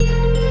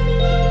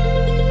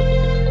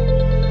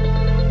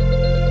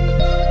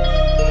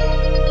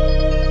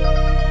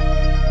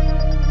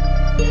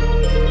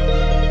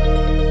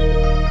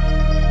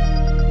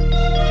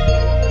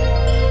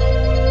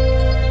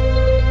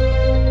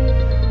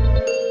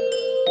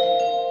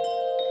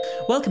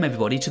Welcome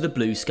everybody to the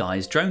Blue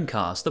Skies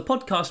Dronecast, the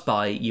podcast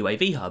by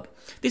UAV Hub.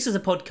 This is a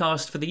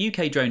podcast for the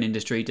UK drone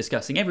industry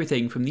discussing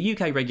everything from the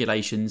UK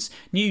regulations,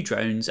 new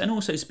drones, and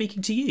also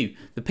speaking to you,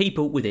 the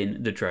people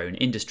within the drone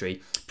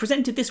industry.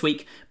 Presented this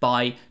week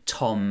by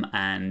Tom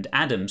and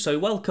Adam. So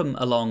welcome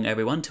along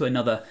everyone to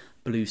another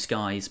Blue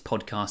Skies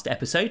podcast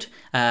episode.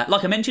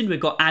 Like I mentioned, we've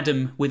got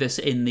Adam with us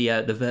in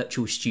the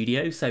virtual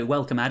studio. So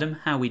welcome Adam.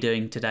 How are we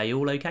doing today?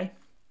 All okay?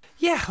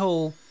 Yeah,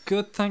 all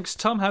good. Thanks,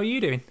 Tom. How are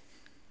you doing?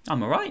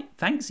 I'm all right,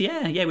 thanks.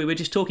 Yeah, we were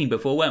just talking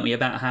before, weren't we,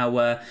 about how,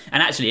 and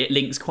actually it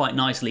links quite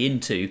nicely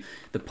into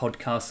the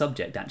podcast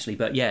subject, actually.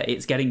 But yeah,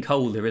 it's getting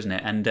colder, isn't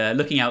it? And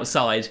looking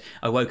outside,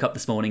 I woke up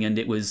this morning and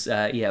it was,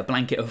 a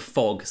blanket of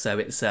fog. So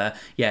it's,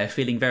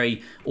 feeling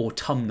very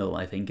autumnal,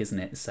 I think, isn't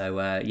it? So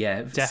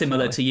Definitely.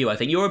 Similar to you, I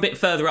think. You're a bit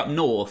further up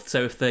north.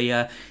 So if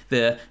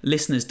the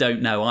listeners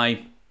don't know,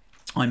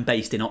 I'm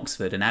based in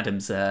Oxford and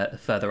Adam's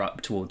further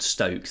up towards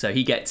Stoke, so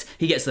he gets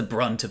the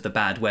brunt of the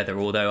bad weather,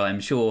 although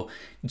I'm sure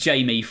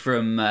Jamie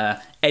from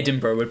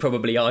Edinburgh would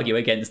probably argue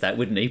against that,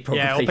 wouldn't he?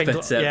 Probably.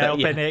 Up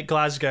in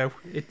Glasgow.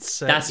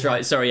 That's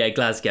right, sorry,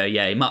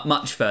 Glasgow,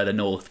 much further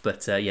north,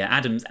 but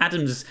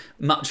Adam's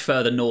much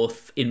further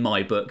north in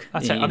my book,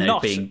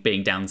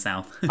 being down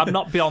south. I'm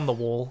not beyond the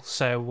wall,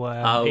 so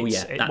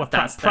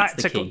that's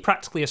the key.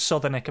 Practically a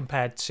southerner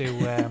compared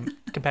to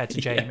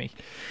Jamie.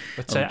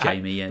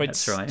 Jamie,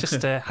 that's right.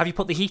 Just have you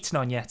put the heating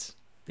on yet?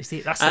 That's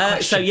the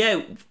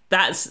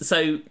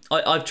question.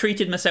 I've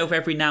treated myself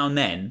every now and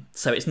then,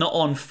 so it's not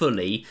on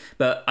fully,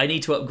 but I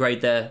need to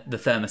upgrade the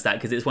thermostat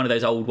because it's one of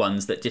those old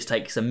ones that just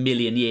takes a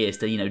million years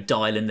to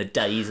dial in the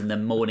days and the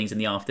mornings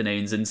and the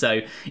afternoons, and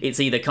so it's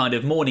either kind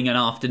of morning and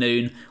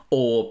afternoon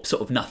or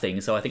sort of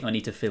nothing. So I think I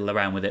need to fiddle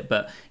around with it,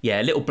 but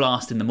a little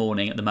blast in the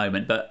morning at the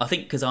moment. But I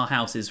think because our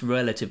house is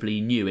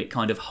relatively new, it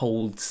kind of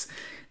holds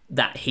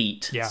that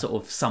heat sort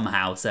of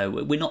somehow, so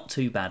we're not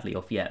too badly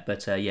off yet,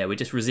 but we're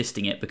just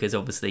resisting it because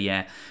obviously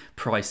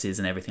prices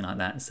and everything like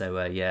that. So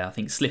I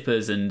think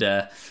slippers, and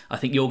I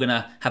think you're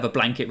gonna have a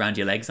blanket around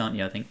your legs, aren't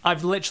you? I think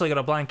I've literally got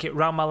a blanket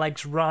around my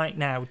legs right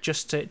now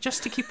just to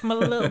keep them a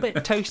little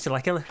bit toasted,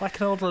 like an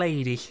old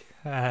lady.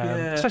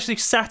 Especially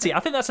sat at, I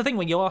think that's the thing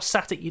when you are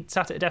sat at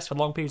a desk for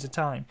long periods of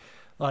time,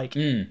 like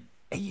you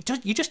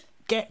just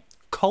get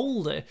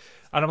colder.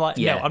 And I'm like,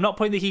 no, I'm not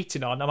putting the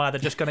heating on. I'm either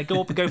just going to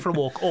go up and go for a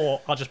walk, or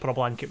I'll just put a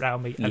blanket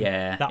around me.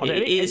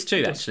 It is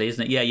true, actually,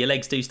 isn't it? Yeah, your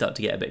legs do start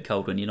to get a bit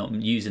cold when you're not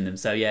using them.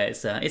 So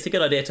it's a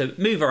good idea to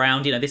move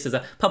around. This is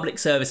a public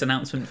service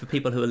announcement for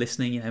people who are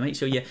listening. Make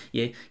sure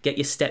you get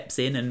your steps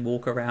in and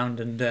walk around.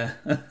 And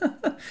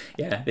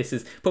this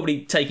is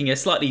probably taking a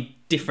slightly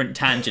different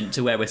tangent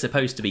to where we're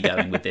supposed to be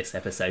going with this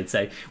episode.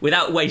 So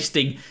without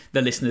wasting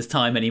the listeners'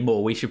 time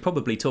anymore, we should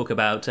probably talk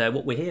about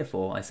what we're here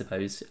for, I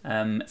suppose.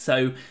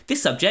 So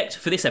this subject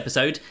for this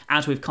episode,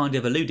 as we've kind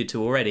of alluded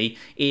to already,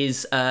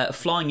 is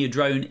flying your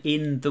drone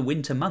in the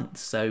winter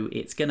months. So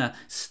it's going to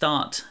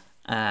start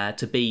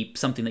to be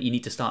something that you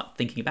need to start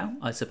thinking about,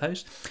 I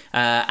suppose.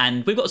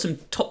 And we've got some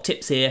top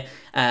tips here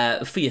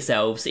for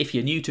yourselves if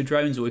you're new to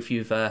drones, or if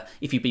you've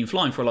been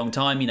flying for a long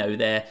time.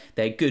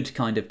 They're good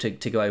kind of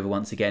to go over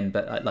once again.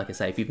 But like I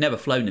say, if you've never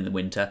flown in the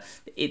winter,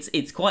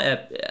 it's quite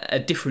a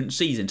different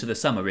season to the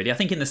summer, really. I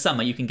think in the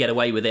summer you can get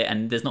away with it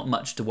and there's not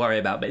much to worry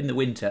about, but in the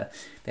winter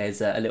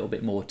there's a little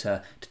bit more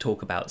to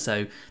talk about.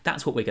 So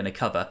that's what we're going to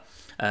cover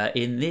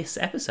in this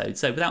episode.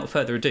 So without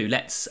further ado,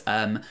 let's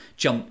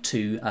jump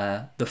to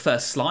the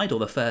first slide, or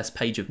the first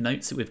page of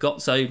notes that we've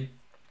got. So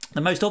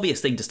the most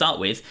obvious thing to start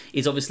with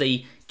is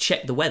obviously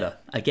check the weather.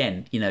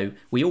 Again,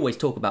 we always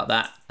talk about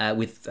that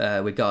with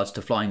regards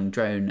to flying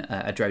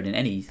a drone in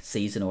any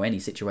season or any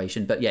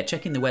situation. But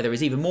checking the weather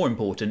is even more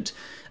important,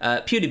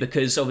 purely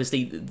because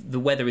obviously the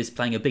weather is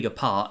playing a bigger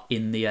part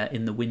in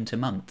the winter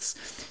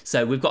months.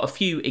 So we've got a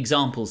few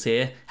examples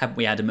here, haven't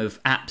we, Adam,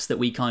 of apps that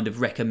we kind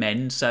of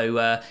recommend.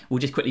 So we'll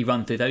just quickly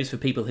run through those for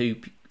people who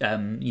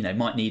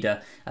might need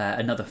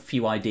another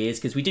few ideas,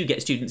 because we do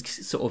get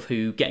students sort of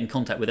who get in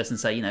contact with us and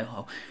say,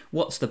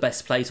 what's the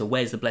best place, or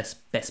where's the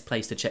best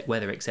place to check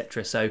weather,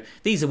 etc. So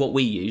these are what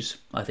we use,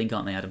 I think,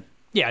 aren't they, Adam?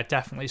 Yeah,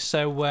 definitely.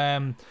 So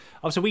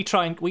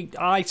obviously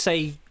I'd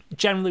say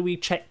generally we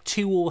check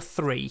 2 or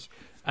 3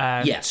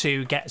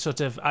 to get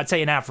sort of, I'd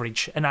say an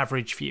average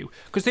view,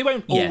 because they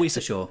won't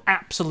always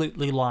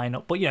absolutely line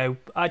up. But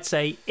I'd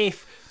say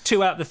if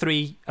 2 out of the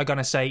 3 are going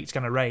to say it's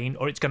going to rain,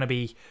 or it's going to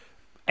be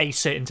a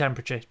certain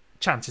temperature,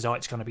 chances are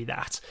it's going to be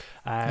that.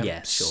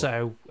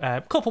 So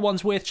a couple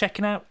ones worth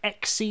checking out.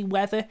 XC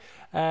Weather.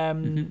 We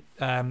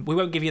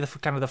won't give you the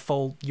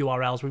full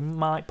URLs. We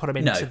might put them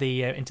into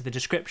the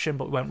description,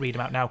 but we won't read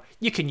them out now.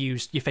 You can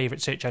use your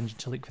favourite search engine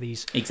to look for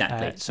these.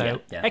 Exactly.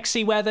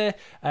 XC Weather,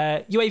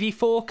 UAV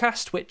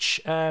Forecast, which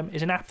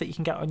is an app that you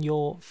can get on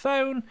your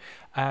phone.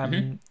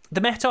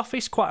 The Met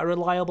Office, quite a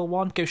reliable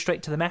one. Go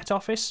straight to the Met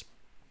Office.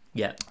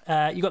 Yeah.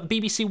 You've got the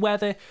BBC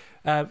Weather.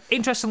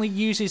 Interestingly,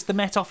 uses the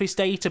Met Office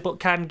data, but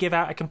can give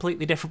out a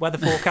completely different weather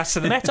forecast to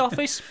the Met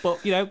Office.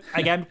 But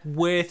again,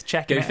 worth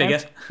checking. Go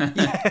figure.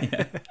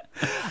 Yeah.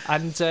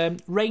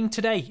 And Rain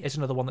Today is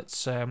another one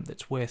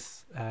that's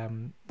worth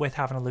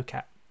having a look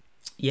at.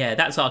 Yeah,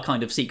 that's our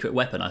kind of secret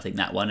weapon, I think,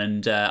 that one.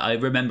 And I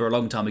remember a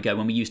long time ago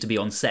when we used to be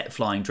on set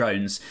flying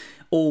drones,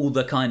 all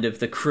the kind of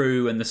the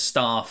crew and the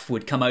staff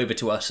would come over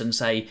to us and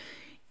say,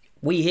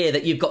 we hear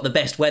that you've got the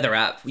best weather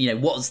app.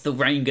 What's the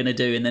rain going to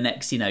do in the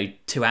next,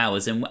 2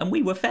 hours? And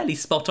we were fairly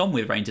spot on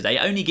with Rain Today.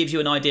 It only gives you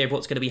an idea of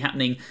what's going to be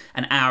happening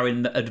an hour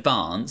in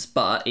advance,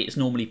 but it's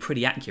normally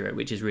pretty accurate,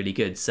 which is really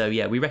good. So,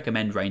 yeah, we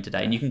recommend Rain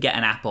Today. And you can get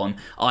an app on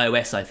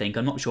iOS, I think.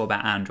 I'm not sure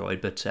about Android,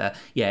 but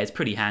yeah, it's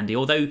pretty handy.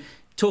 Although,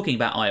 talking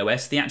about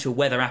iOS, the actual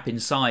weather app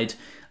inside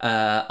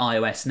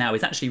iOS now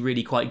is actually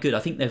really quite good. I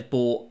think they've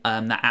bought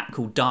that app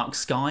called Dark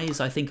Skies,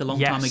 I think, a long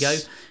time ago,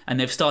 and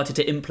they've started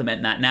to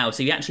implement that now.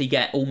 So you actually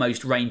get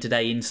almost Rain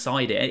Today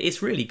inside it.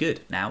 It's really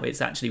good now.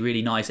 It's actually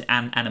really nice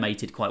and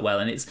animated quite well,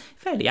 and it's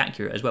fairly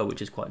accurate as well,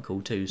 which is quite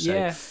cool too. So.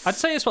 Yeah, I'd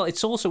say as well,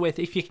 it's also worth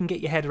if you can get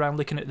your head around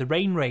looking at the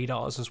rain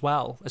radars as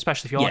well,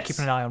 especially if you are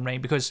keeping an eye on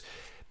rain, because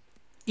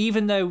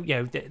even though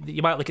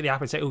you might look at the app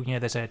and say,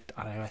 there's a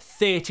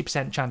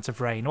 30% chance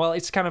of rain. Well,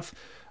 it's kind of,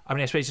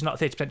 I suppose it's not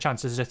a 30%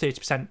 chance. There's a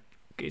 30%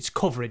 it's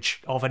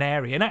coverage of an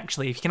area. And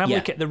actually, if you can have a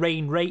look at the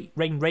rain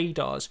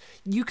radars,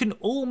 you can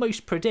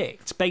almost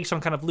predict, based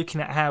on kind of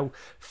looking at how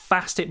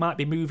fast it might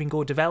be moving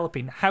or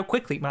developing, how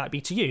quickly it might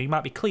be to you. It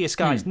might be clear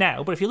skies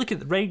now, but if you look at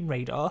the rain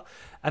radar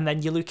and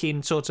then you're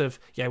looking sort of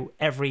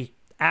every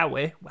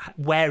hour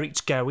where it's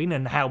going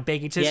and how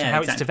big it is and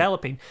how it's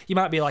developing, you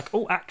might be like,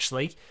 oh,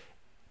 actually,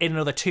 in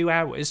another 2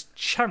 hours,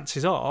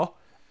 chances are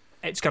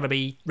it's going to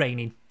be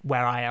raining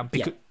where I am.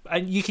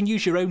 And you can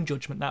use your own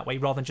judgment that way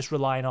rather than just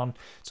relying on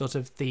sort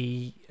of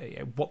the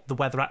what the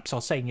weather apps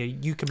are saying.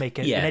 You can make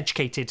an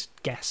educated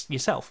guess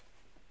yourself.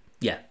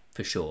 Yeah,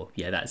 for sure.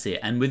 Yeah, that's it.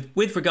 And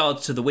with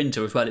regards to the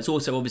winter as well, it's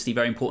also obviously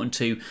very important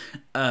to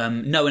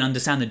know and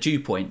understand the dew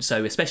point.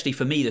 So especially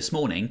for me this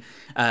morning,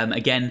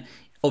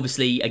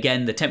 obviously,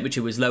 the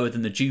temperature was lower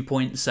than the dew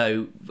point,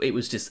 so it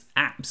was just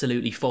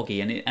absolutely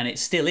foggy, and it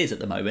still is at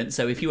the moment.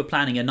 So if you were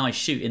planning a nice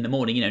shoot in the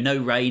morning, no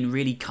rain,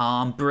 really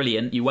calm,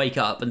 brilliant, you wake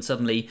up and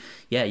suddenly,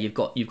 you've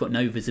got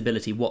no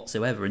visibility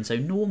whatsoever. And so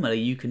normally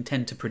you can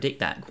tend to predict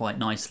that quite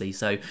nicely.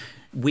 So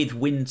with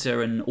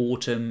winter and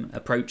autumn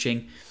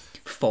approaching,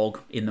 fog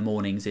in the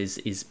mornings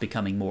is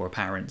becoming more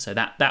apparent, so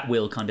that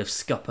will kind of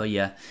scupper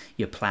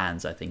your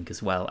plans, I think,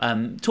 as well.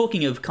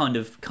 Talking of kind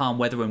of calm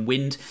weather and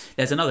wind,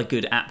 there's another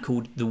good app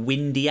called the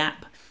Windy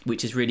app,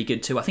 which is really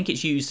good too. I think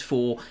it's used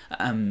for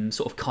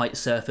sort of kite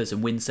surfers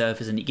and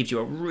windsurfers, and it gives you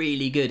a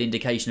really good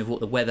indication of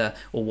what the weather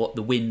or what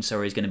the wind, is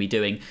going to be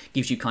doing.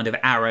 Gives you kind of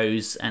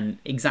arrows and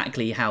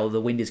exactly how the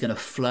wind is going to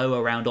flow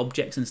around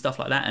objects and stuff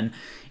like that, and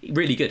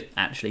really good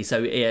actually. So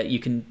you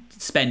can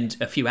spend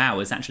a few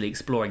hours actually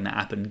exploring that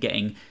app and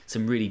getting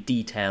some really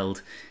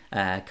detailed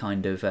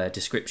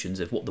descriptions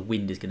of what the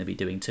wind is going to be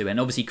doing too, and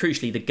obviously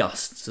crucially the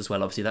gusts as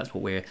well. Obviously that's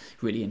what we're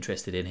really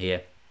interested in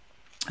here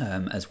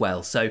as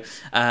well. So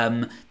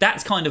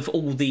that's kind of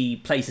all the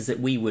places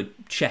that we would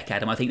check,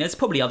 Adam. I think there's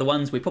probably other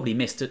ones we probably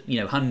missed,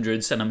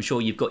 hundreds, and I'm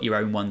sure you've got your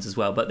own ones as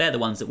well, but they're the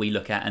ones that we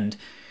look at. And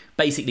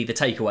basically the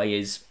takeaway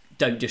is,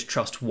 don't just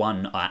trust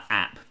one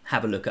app.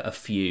 Have a look at a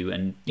few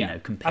and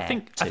compare.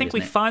 I think we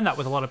find that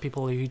with a lot of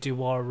people who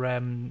do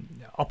our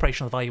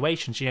operational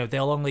evaluations.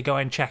 They'll only go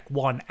and check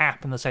one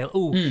app and they'll say,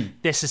 "Oh,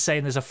 this is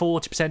saying there's a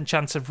 40%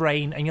 chance of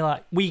rain," and you're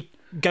like, we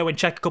go and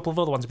check a couple of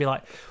other ones and be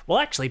like, "Well,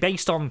 actually,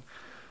 based on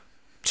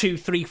 2,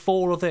 3,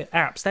 4 other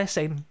apps, they're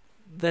saying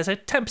there's a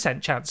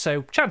 10% chance."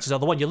 So chances are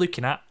the one you're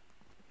looking at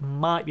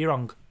might be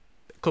wrong.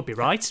 It could be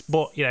right,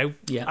 but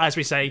as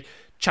we say,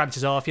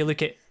 chances are if you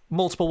look at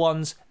multiple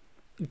ones,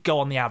 go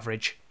on the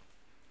average.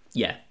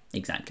 Yeah,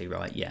 exactly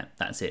right. Yeah,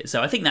 that's it.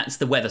 So I think that's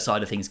the weather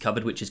side of things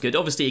covered, which is good.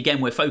 Obviously, again,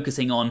 we're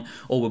focusing on,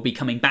 or we'll be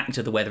coming back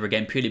to the weather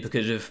again, purely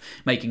because of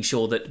making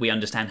sure that we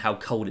understand how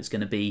cold it's going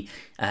to be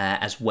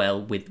as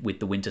well with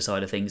the winter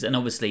side of things. And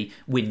obviously,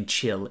 wind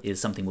chill is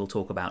something we'll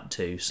talk about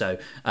too. So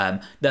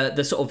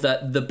the sort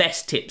of the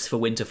best tips for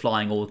winter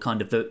flying, or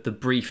kind of the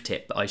brief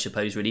tip, I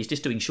suppose, really, is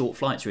just doing short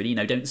flights. Really,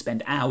 don't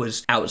spend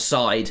hours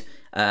outside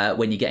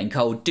when you're getting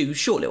cold. Do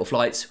short little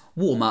flights,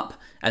 warm up,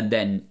 and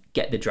then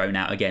get the drone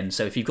out again.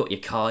 So if you've got your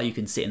car, you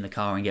can sit in the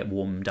car and get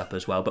warmed up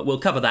as well. But we'll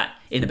cover that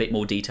in a bit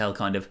more detail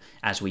kind of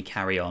as we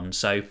carry on.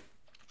 So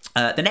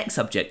the next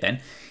subject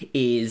then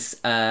is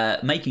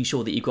making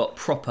sure that you've got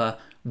proper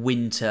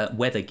winter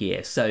weather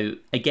gear. So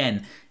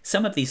again,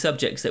 some of these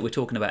subjects that we're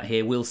talking about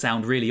here will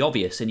sound really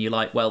obvious, and you're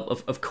like, well,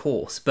 of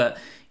course. But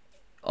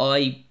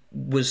I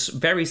was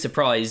very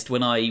surprised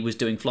when I was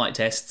doing flight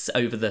tests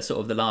over the sort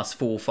of the last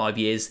 4 or 5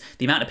 years,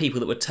 the amount of people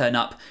that would turn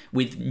up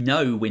with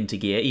no winter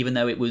gear, even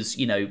though it was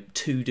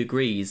 2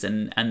 degrees,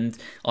 and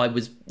I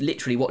was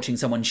literally watching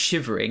someone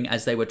shivering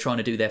as they were trying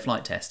to do their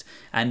flight test.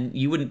 And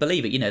you wouldn't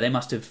believe it, they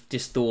must have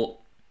just thought,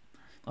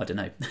 I don't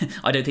know.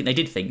 I don't think they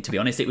did think, to be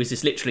honest. It was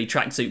just literally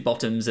tracksuit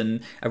bottoms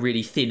and a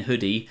really thin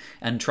hoodie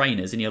and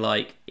trainers. And you're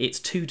like, it's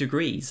 2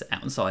 degrees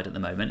outside at the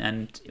moment,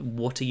 and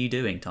what are you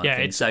doing? Type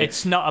thing.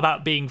 It's not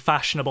about being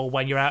fashionable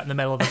when you're out in the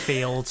middle of a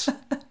field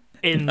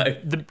in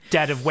the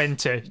dead of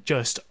winter.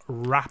 Just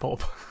wrap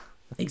up.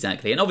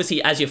 Exactly. And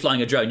obviously, as you're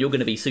flying a drone, you're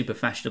going to be super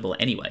fashionable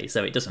anyway,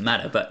 so it doesn't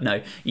matter. But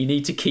no, you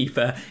need to keep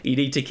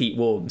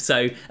warm.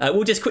 So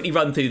we'll just quickly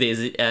run through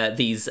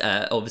these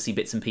obviously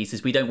bits and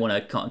pieces. We don't want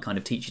to kind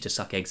of teach you to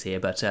suck eggs here,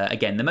 but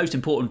again, the most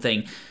important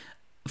thing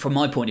from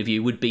my point of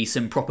view would be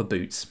some proper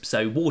boots.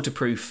 So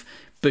waterproof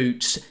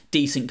boots,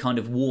 decent kind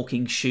of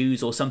walking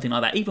shoes or something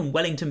like that. Even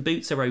Wellington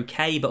boots are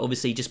okay, but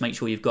obviously just make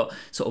sure you've got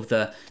sort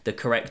of the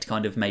correct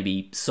kind of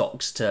maybe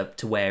socks to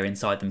wear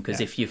inside them, because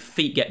if your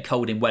feet get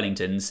cold in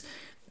Wellingtons,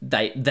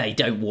 they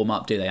don't warm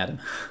up, do they, Adam?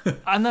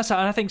 And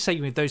I think, say,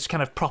 with those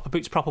kind of proper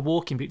boots, proper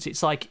walking boots,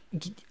 it's like,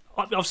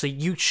 obviously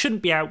you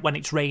shouldn't be out when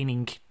it's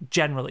raining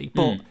generally,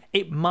 but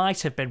it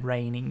might have been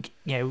raining.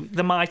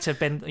 There might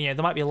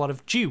be a lot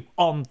of dew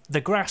on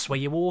the grass where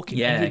you're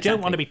walking, and you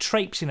don't want to be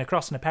traipsing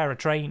across in a pair of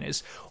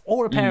trainers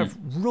or a pair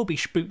of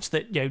rubbish boots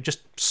that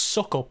just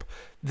suck up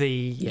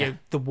the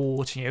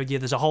water.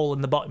 There's a hole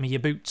in the bottom of your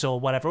boots or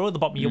whatever, or the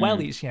bottom of your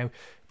wellies.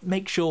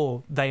 Make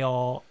sure they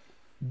are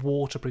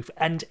waterproof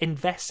and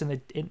invest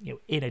in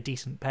a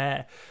decent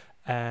pair.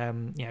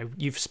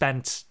 You've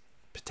spent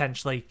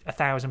potentially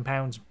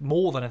 £1,000,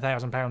 more than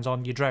 £1,000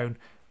 on your drone.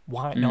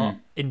 Why not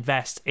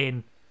invest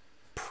in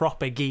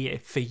proper gear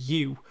for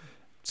you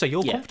so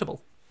you're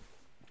comfortable?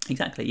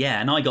 Exactly,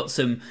 yeah. And I got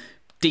some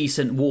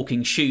decent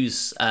walking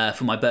shoes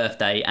for my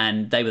birthday,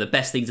 and they were the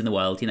best things in the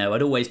world.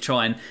 I'd always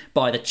try and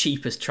buy the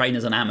cheapest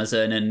trainers on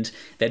Amazon, and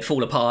they'd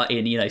fall apart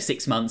in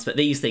 6 months. But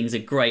these things are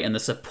great, and the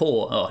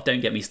support. Don't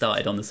get me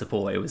started on the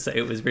support.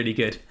 It was really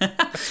good,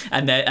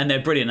 and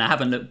they're brilliant. I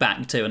haven't looked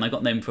back to, and I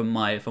got them from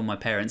my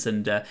parents.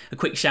 And a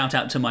quick shout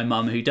out to my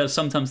mum, who does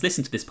sometimes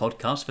listen to this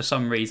podcast for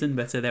some reason.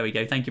 But there we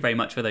go. Thank you very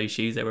much for those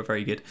shoes. They were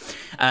very good.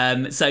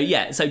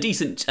 So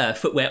decent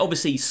footwear.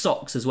 Obviously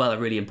socks as well are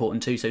really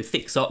important too. So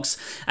thick socks,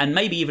 and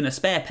maybe even a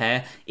spare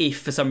pair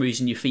if for some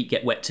reason your feet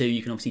get wet too.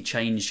 You can obviously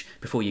change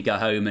before you go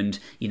home, and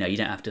you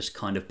don't have to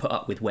kind of put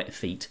up with wet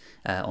feet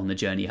on the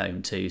journey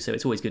home too. So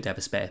it's always good to have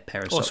a spare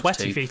pair of socks, or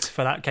sweaty too. feet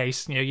for that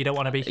case. You don't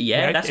want to be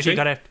that's true.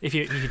 If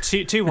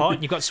you're too hot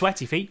and you've got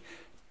sweaty feet,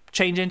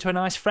 change into a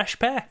nice fresh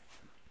pair.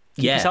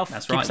 Keep yourself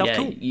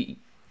cool.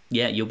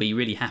 You'll be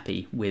really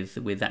happy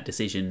with that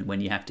decision when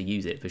you have to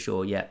use it, for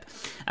sure. Yep.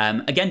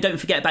 Again, don't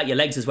forget about your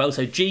legs as well.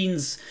 So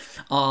jeans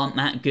aren't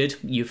that good.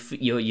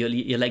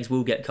 Your legs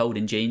will get cold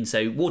in jeans.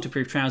 So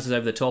waterproof trousers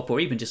over the top, or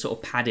even just sort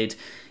of padded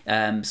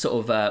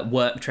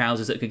work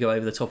trousers that could go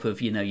over the top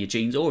of your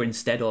jeans, or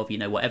instead of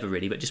whatever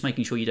really. But just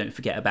making sure you don't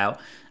forget about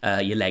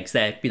your legs.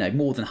 They're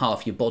more than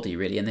half your body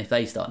really, and if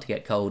they start to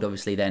get cold,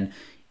 obviously then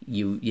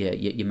your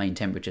main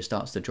temperature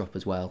starts to drop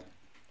as well.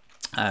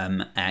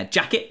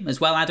 Jacket as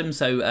well, Adam.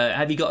 So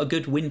have you got a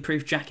good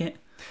windproof jacket?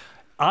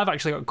 I've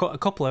actually got a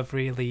couple of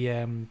really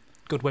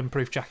good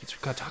windproof jackets.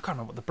 I can't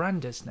remember what the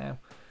brand is now.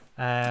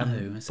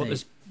 I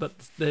see. But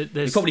there's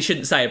you probably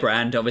shouldn't say a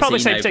brand, obviously. Probably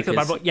say a particular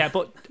brand, but yeah.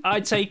 But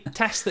I'd say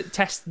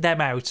test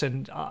them out,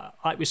 and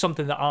it was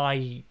something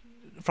that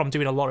from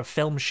doing a lot of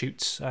film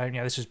shoots.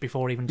 This was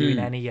before even doing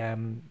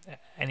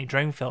any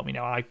drone film.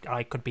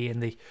 I could be in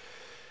the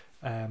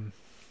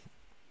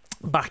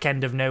back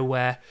end of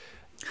nowhere.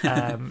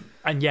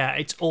 And yeah,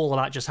 it's all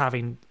about just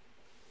having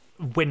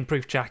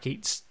windproof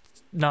jackets,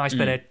 nice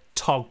bit of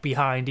tog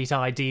behind it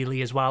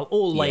ideally as well,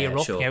 or layer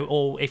up. Sure.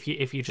 Or if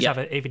you just have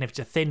even if it's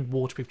a thin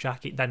waterproof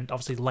jacket, then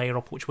obviously layer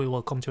up, which we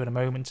will come to in a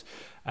moment.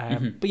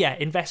 But yeah,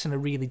 invest in a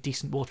really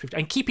decent waterproof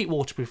and keep it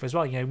waterproof as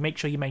well. Make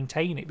sure you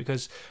maintain it,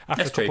 because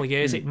after a couple of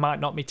years, it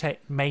might not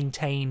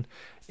maintain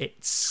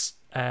its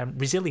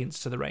resilience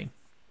to the rain.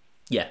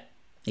 Yeah.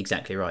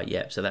 Exactly right,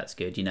 yeah. So that's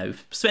good.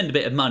 Spend a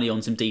bit of money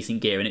on some decent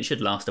gear, and it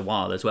should last a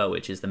while as well,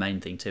 which is the main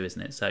thing too, isn't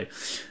it? So,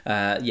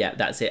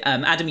 that's it.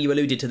 Adam, you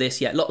alluded to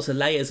this. Yeah, lots of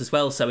layers as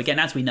well. So again,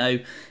 as we know,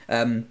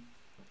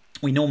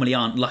 we normally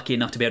aren't lucky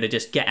enough to be able to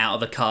just get out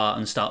of the car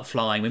and start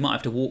flying. We might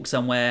have to walk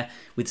somewhere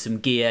with some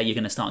gear. You're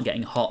going to start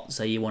getting hot,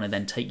 so you want to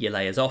then take your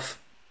layers off.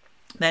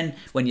 Then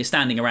when you're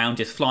standing around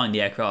just flying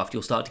the aircraft,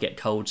 you'll start to get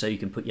cold, so you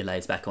can put your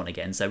layers back on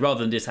again. So rather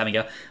than just having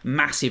a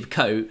massive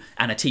coat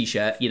and a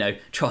t-shirt,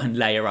 try and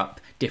layer up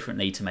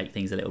differently to make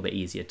things a little bit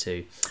easier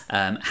too.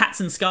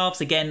 Hats and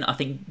scarves, again, I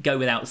think go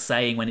without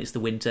saying when it's the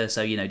winter.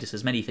 So, just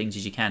as many things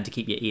as you can to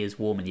keep your ears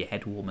warm and your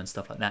head warm and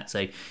stuff like that.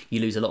 So you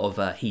lose a lot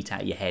of heat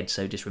out of your head.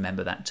 So just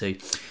remember that too.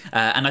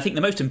 And I think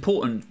the most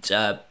important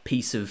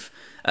piece of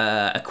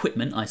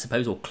equipment, I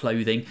suppose, or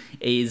clothing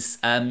is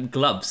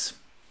gloves.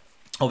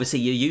 obviously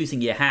you're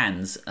using your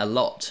hands a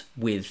lot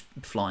with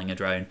flying a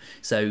drone,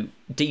 so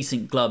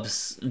decent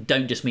gloves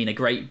don't just mean a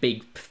great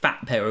big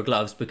fat pair of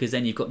gloves, because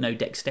then you've got no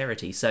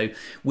dexterity. So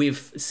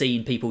we've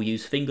seen people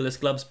use fingerless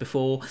gloves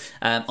before.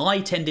 I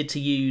tended to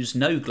use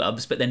no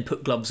gloves, but then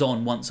put gloves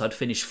on once I'd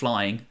finished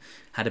flying,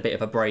 had a bit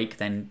of a break,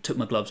 then took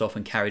my gloves off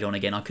and carried on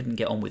again. I couldn't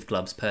get on with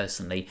gloves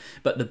personally,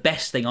 but the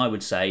best thing I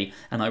would say,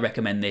 and I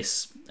recommend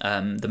this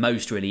the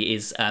most really,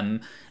 is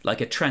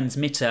like a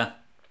transmitter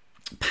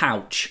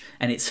pouch,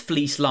 and it's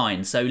fleece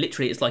lined, so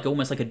literally it's like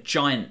almost like a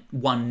giant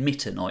one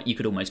mitten, or you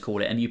could almost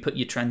call it, and you put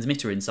your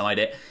transmitter inside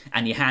it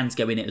and your hands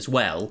go in it as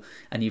well,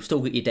 and you've still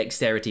got your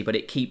dexterity, but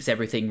it keeps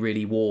everything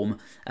really warm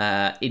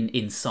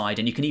inside.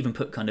 And you can even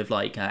put kind of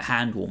like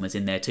hand warmers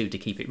in there too to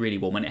keep it really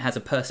warm, and it has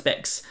a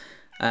perspex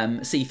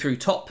see-through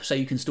top, so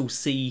you can still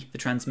see the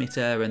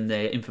transmitter and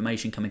the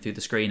information coming through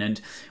the screen. And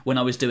when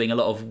I was doing a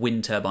lot of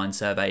wind turbine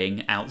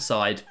surveying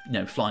outside,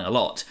 flying a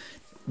lot,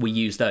 we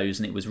used those,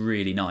 and it was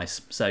really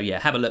nice. So yeah,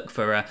 have a look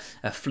for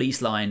a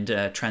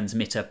fleece-lined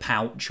transmitter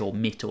pouch or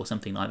mitt or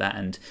something like that,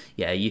 and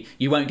yeah,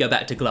 you won't go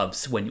back to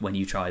gloves when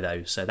you try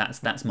those. So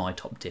that's my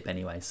top tip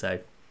anyway. So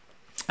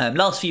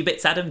last few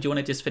bits, Adam, do you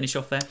want to just finish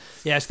off there?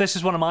 Yes, this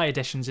is one of my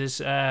additions,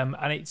 and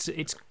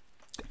it's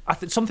I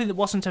think something that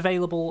wasn't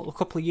available a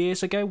couple of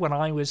years ago when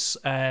I was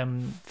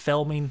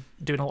filming,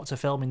 doing lots of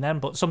filming then,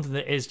 but something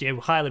that is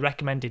highly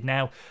recommended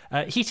now.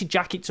 Heated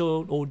jackets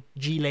or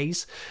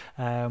gilets,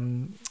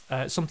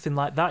 something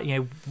like that.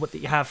 What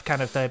you have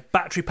kind of the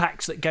battery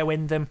packs that go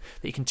in them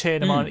that you can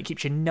turn them on. It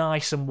keeps you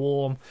nice and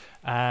warm.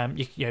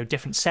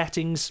 Different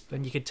settings,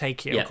 and you could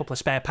take a couple of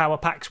spare power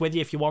packs with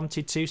you if you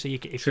wanted to. So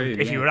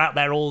if you were out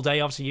there all day,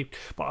 obviously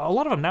but a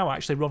lot of them now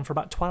actually run for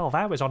about 12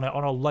 hours on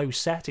a low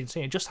setting.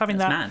 So just having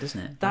that's that, mad, isn't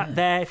it? That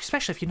there,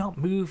 especially if you're not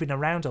moving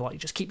around a lot, it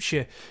just keeps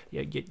your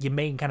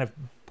main kind of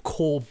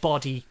core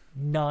body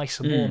nice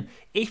and warm.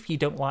 If you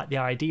don't like the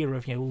idea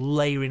of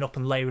layering up,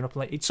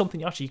 it's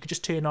something actually you could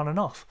just turn on and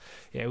off.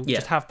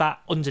 Just have that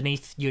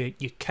underneath your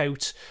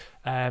coat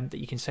that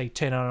you can say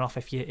turn on and off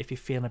if you're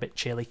feeling a bit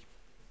chilly.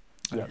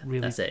 Yeah, really,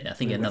 that's it. I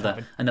think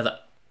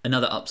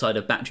another upside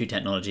of battery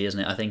technology, isn't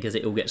it? I think as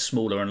it all gets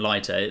smaller and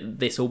lighter,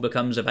 this all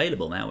becomes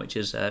available now, which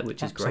is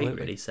great,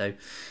 really. So,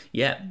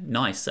 yeah,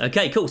 nice.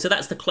 Okay, cool. So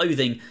that's the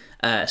clothing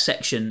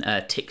section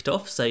ticked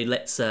off. So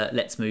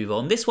let's move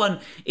on. This one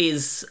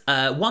is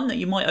one that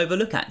you might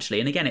overlook actually,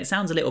 and again, it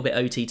sounds a little bit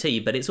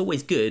OTT, but it's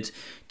always good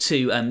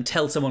to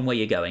tell someone where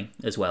you're going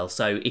as well.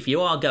 So if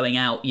you are going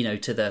out,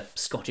 to the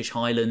Scottish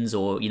Highlands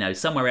or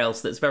somewhere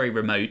else that's very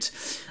remote,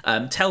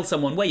 tell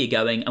someone where you're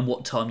going and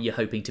what time you're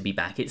hoping to be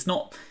back. It's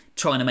not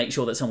trying to make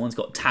sure that someone's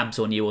got tabs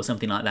on you or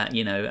something like that.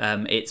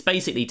 It's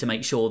basically to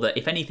make sure that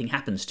if anything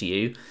happens to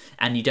you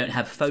and you don't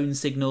have phone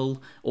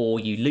signal, or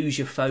you lose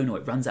your phone, or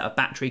it runs out of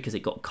battery because it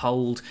got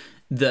cold,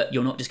 that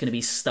you're not just going to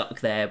be stuck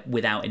there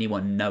without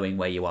anyone knowing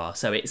where you are.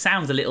 So it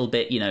sounds a little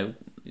bit,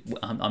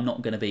 I'm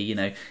not going to be,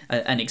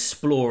 an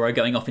explorer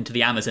going off into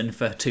the Amazon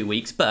for 2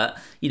 weeks, but,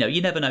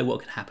 you never know what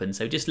could happen.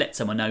 So just let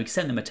someone know,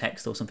 send them a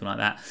text or something like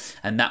that.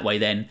 And that way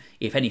then,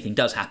 if anything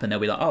does happen, they'll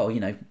be like,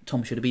 oh,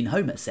 Tom should have been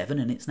home at 7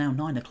 and it's now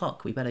 9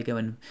 o'clock. We better go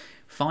and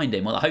find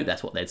him. Well, I hope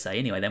that's what they'd say.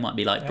 Anyway, they might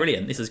be like,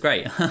 brilliant, this is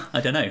great.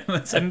 I don't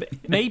know. So, and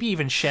maybe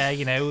even share,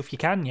 if you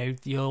can,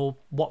 your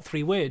what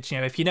 3 words.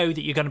 If you know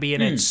that you're going to be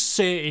in a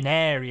certain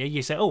area,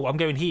 you say, oh, I'm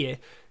going here.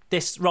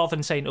 This, rather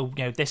than saying, oh,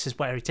 this is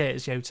where it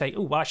is, say,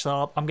 oh,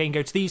 actually, I'm going to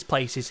go to these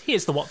places.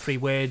 Here's the what 3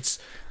 words.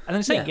 And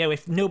then say,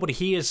 if nobody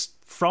hears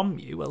from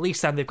you, at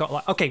least then they've got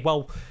like, okay,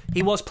 well,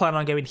 he was planning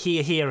on going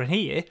here, here, and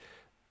here.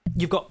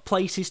 You've got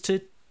places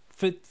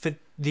for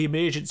the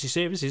emergency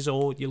services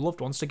or your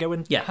loved ones to go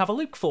and have a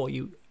look for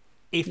you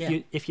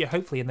if you're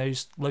hopefully in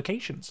those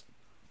locations.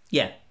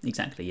 Yeah,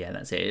 exactly. Yeah,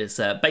 that's it. It's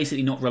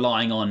basically not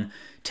relying on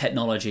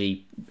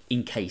technology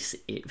in case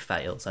it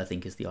fails, I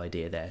think, is the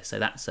idea there. So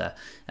that's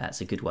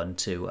a good one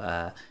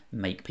to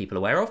make people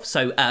aware of.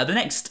 So the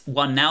next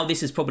one now,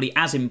 this is probably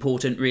as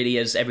important really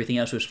as everything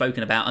else we've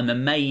spoken about, and the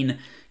main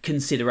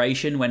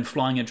consideration when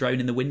flying a drone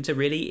in the winter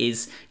really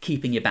is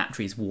keeping your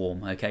batteries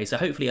warm. Okay, so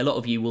hopefully a lot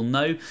of you will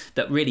know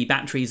that really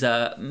batteries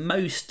are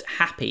most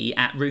happy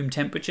at room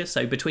temperature,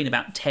 so between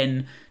about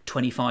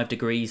 10-25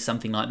 degrees,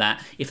 something like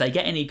that. If they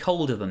get any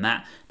colder than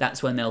that,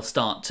 that's when they'll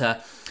start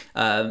to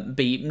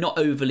be not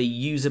overly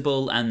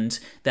usable, and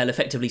they'll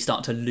effectively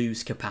start to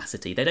lose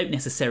capacity. They don't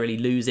necessarily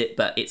lose it,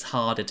 but it's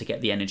harder to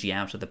get the energy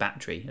out of the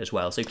battery as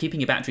well. So keeping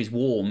your batteries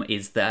warm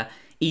is the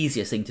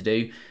easiest thing to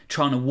do.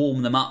 Trying to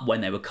warm them up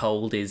when they were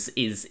cold is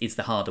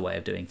the harder way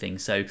of doing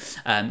things. So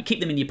keep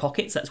them in your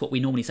pockets. That's what we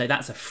normally say.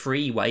 That's a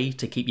free way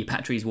to keep your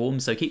batteries warm.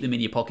 So keep them in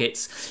your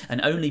pockets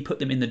and only put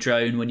them in the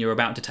drone when you're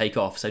about to take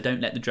off. So don't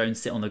let the drone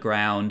sit on the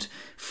ground,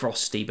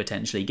 frosty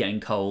potentially,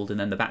 getting cold, and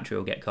then the battery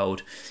will get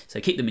cold.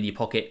 So keep them in your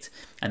pocket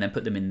and then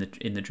put them in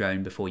the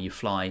drone before you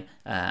fly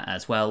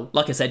as well.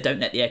 Like I said, don't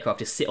let the aircraft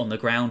just sit on the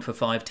ground for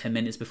 5-10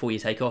 minutes before you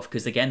take off,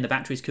 because again, the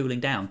battery's cooling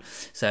down.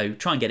 So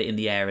try and get it in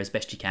the air as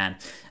best you can.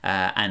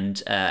 And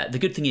the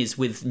good thing is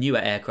with newer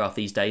aircraft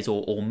these days,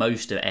 or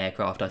most of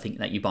aircraft I think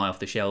that you buy off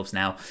the shelves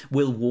now,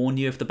 will warn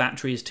you if the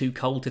battery is too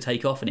cold to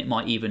take off, and it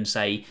might even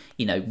say,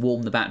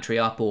 warm the battery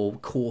up or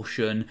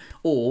caution,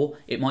 or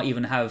it might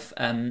even have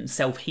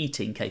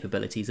self-heating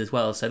capabilities as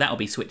well. So that'll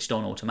be switched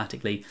on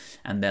automatically,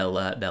 and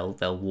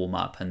they'll warm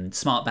up. And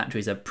smart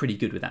batteries are pretty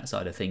good with that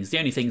side of things. The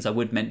only things I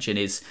would mention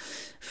is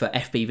for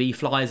FPV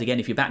flyers, again,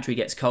 if your battery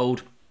gets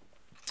cold,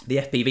 the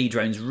FPV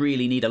drones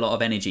really need a lot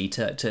of energy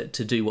to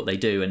do what they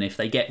do, and if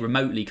they get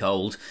remotely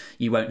cold,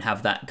 you won't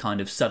have that kind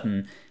of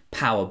sudden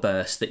power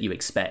burst that you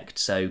expect.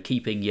 So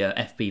keeping your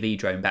FPV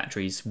drone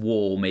batteries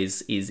warm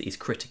is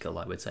critical,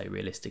 I would say,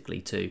 realistically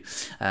too.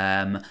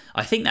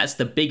 I think that's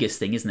the biggest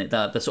thing, isn't it?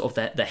 The sort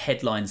of the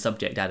headline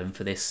subject, Adam,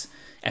 for this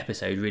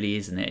episode, really,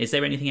 isn't it? Is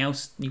there anything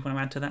else you want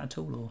to add to that at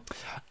all?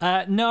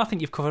 Or no, I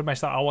think you've covered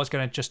most of that. I was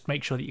going to just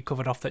make sure that you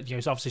covered off that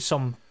obviously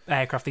some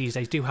aircraft these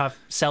days do have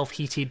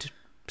self-heating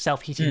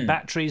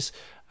batteries,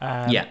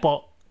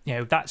 but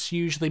that's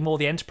usually more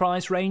the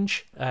enterprise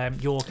range.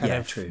 Your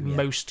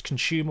most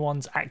consumer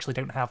ones actually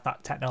don't have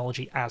that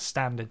technology as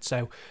standard,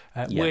 so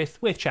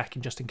worth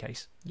checking just in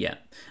case. Yeah,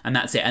 and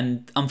that's it.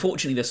 And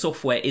unfortunately, the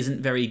software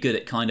isn't very good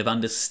at kind of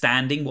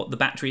understanding what the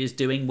battery is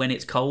doing when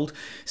it's cold.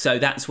 So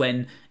that's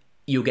when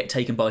you'll get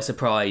taken by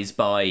surprise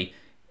by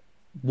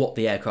what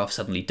the aircraft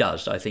suddenly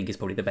does, I think is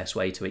probably the best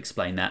way to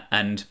explain that.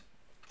 And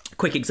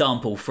quick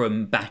example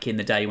from back in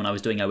the day when I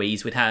was doing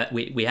OEs, we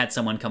had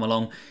someone come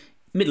along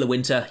middle of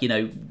winter,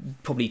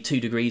 probably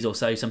 2 degrees or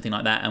so, something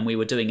like that, and we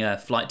were doing a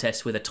flight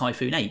test with a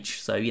Typhoon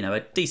H, so a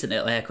decent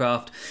little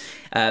aircraft.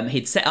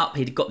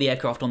 He'd got the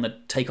aircraft on the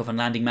takeoff and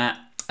landing mat,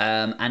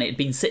 and it had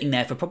been sitting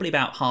there for probably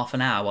about half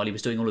an hour while he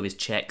was doing all of his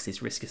checks,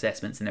 his risk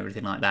assessments and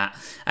everything like that.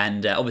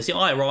 And obviously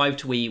I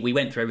arrived, we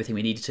went through everything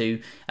we needed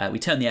to, we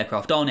turned the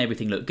aircraft on,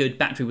 everything looked good,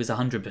 battery was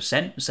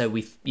 100%, so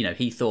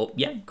he thought,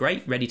 yeah,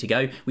 great, ready to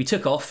go. We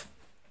took off,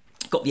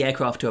 got the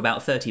aircraft to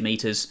about 30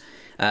 metres,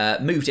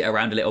 moved it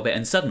around a little bit,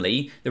 and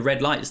suddenly the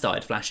red light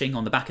started flashing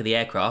on the back of the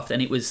aircraft,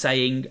 and it was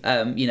saying,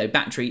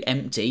 battery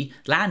empty,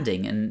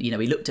 landing. And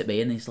he looked at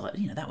me and he's like,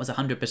 that was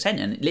 100%,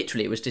 and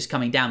literally it was just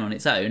coming down on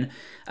its own,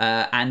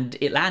 and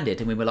it landed.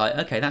 And we were like,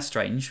 okay, that's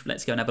strange.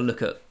 Let's go and have a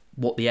look at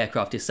what the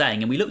aircraft is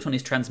saying. And we looked on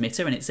his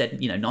transmitter, and it said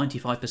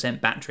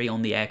 95% battery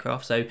on the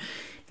aircraft. So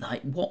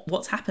like,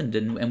 what's happened?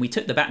 And we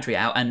took the battery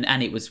out,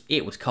 and it was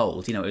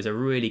cold. It was a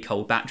really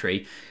cold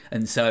battery.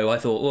 And so I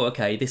thought,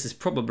 okay, this is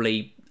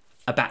probably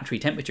a battery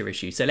temperature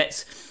issue. So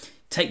let's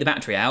take the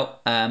battery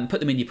out,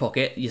 put them in your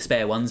pocket, your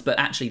spare ones. But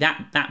actually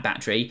that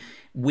battery,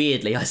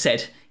 weirdly, I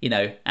said,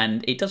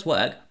 and it does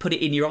work, put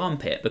it in your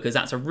armpit, because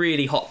that's a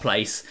really hot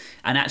place.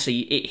 And actually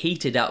it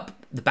heated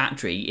up the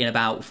battery in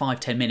about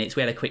 5-10 minutes.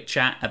 We had a quick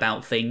chat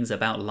about things,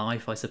 about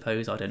life, I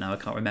suppose. I don't know, I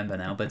can't remember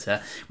now. But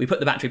we put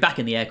the battery back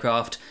in the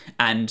aircraft,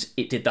 and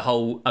it did the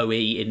whole OE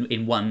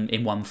in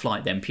one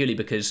flight then, purely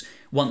because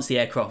once the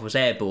aircraft was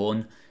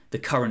airborne, the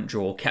current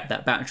draw kept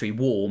that battery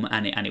warm,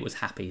 and it was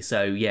happy.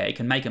 So yeah, it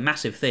can make a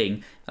massive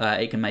thing.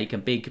 It can make a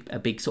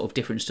big sort of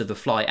difference to the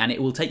flight, and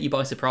it will take you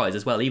by surprise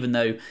as well. Even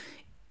though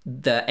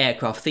the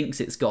aircraft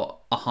thinks it's got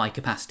a high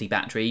capacity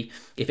battery,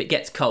 if it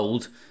gets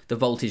cold, the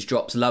voltage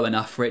drops low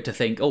enough for it to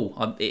think,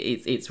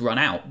 it's run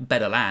out,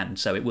 better land.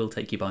 So it will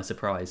take you by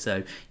surprise.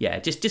 So yeah,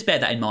 just bear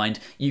that in mind.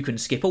 You can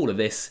skip all of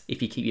this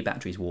if you keep your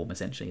batteries warm.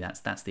 Essentially,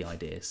 that's the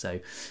idea. So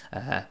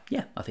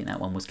yeah, I think that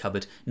one was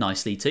covered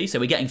nicely too.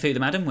 So we're getting through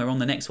them, Adam. We're on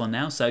the next one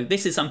now. So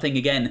this is something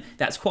again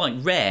that's quite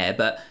rare,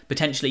 but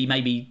potentially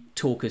maybe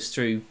talk us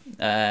through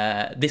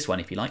this one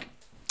if you like.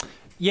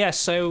 Yeah,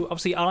 so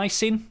obviously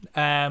icing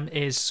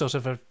is sort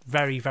of a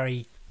very,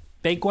 very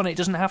big one. It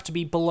doesn't have to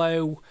be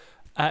below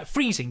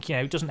freezing,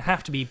 it doesn't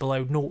have to be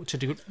below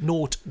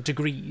 0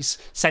 degrees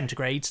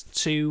centigrade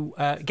to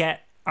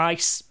get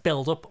ice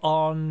build up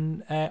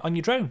on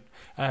your drone.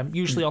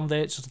 Usually on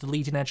the sort of the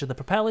leading edge of the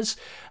propellers.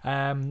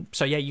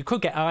 So yeah, you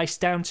could get ice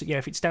down to,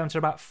 if it's down to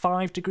about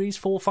 5 degrees,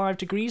 4 or 5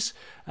 degrees,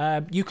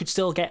 you could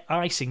still get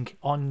icing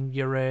on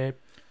your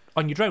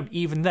drone,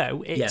 even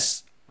though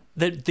it's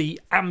the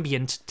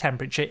ambient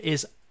temperature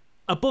is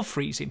above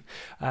freezing.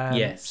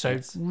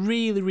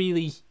 Really,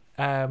 really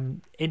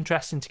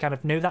interesting to kind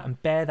of know that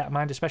and bear that in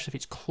mind, especially if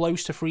it's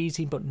close to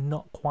freezing but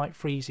not quite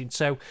freezing.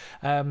 So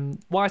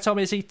why, Tom,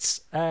 is it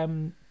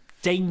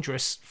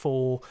dangerous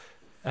for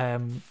a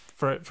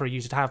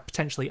user to have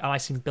potentially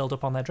icing build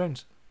up on their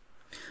drones?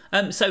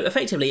 So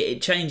effectively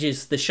it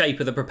changes the shape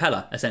of the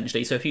propeller,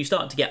 essentially. So if you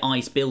start to get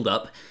ice build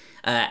up,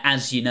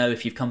 as you know,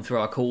 if you've come through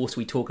our course,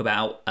 we talk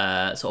about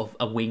sort of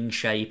a wing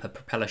shape, a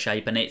propeller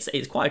shape, and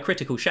it's quite a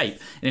critical shape.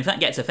 And if that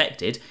gets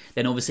affected,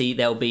 then obviously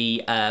there'll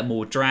be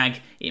more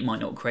drag, it might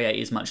not create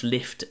as much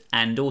lift,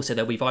 and also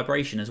there'll be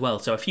vibration as well.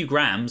 So a few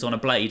grams on a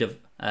blade of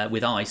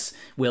with ice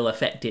will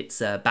affect its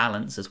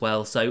balance as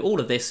well. So all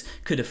of this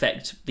could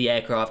affect the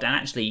aircraft and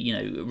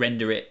actually,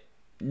 render it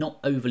not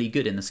overly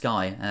good in the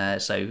sky,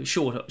 so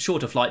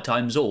shorter flight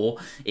times, or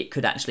it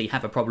could actually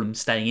have a problem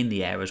staying in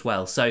the air as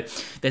well. So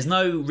there's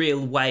no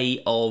real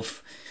way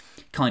of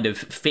kind of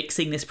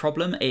fixing this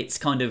problem. It's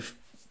kind of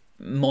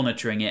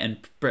monitoring it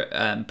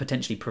and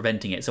potentially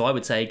preventing it. So I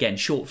would say, again,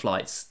 short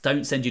flights.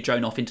 Don't send your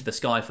drone off into the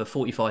sky for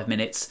 45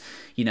 minutes,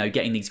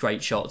 getting these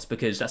great shots,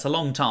 because that's a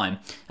long time.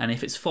 And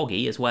if it's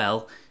foggy as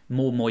well,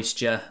 more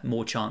moisture,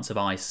 more chance of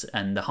ice,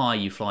 and the higher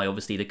you fly,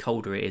 obviously, the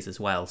colder it is as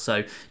well.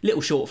 So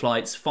little short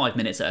flights, 5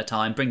 minutes at a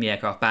time, bring the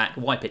aircraft back,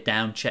 wipe it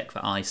down, check for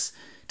ice,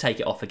 take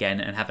it off again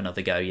and have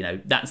another go.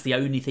 That's the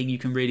only thing you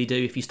can really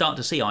do. If you start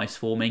to see ice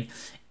forming,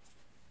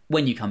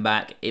 when you come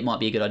back, it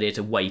might be a good idea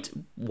to wait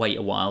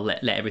a while,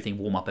 let everything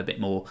warm up a bit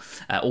more,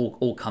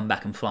 or come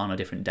back and fly on a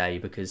different day,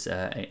 because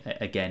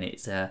again,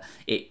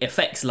 it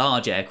affects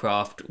large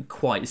aircraft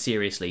quite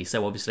seriously.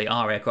 So obviously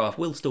our aircraft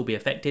will still be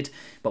affected,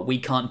 but we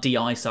can't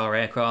de-ice our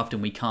aircraft,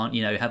 and we can't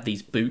have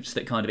these boots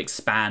that kind of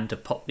expand to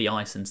pop the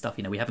ice and stuff.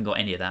 We haven't got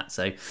any of that.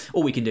 So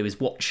all we can do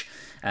is watch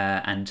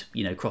and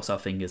cross our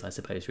fingers, I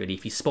suppose. Really,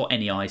 if you spot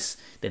any ice,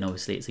 then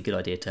obviously it's a good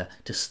idea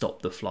to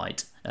stop the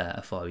flight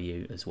if I were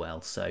you as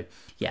well. So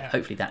yeah,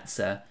 hopefully that's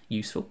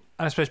useful.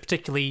 And I suppose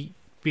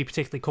be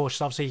particularly cautious,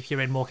 obviously, if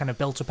you're in more kind of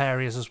built-up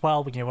areas as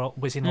well.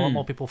 We're seeing a lot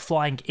more people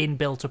flying in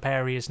built-up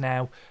areas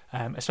now,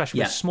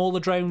 especially with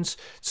smaller drones.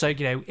 So,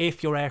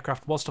 if your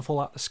aircraft was to fall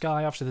out of the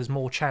sky, obviously there's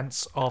more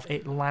chance of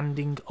it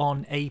landing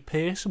on a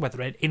person,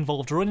 whether it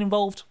involved or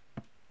uninvolved.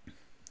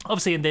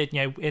 Obviously, in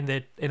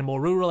a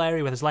more rural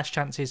area where there's less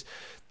chances,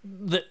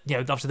 that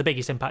obviously the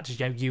biggest impact is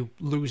you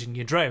losing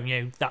your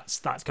drone. That's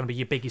going to be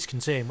your biggest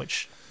concern,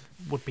 which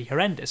would be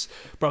horrendous.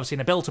 But obviously,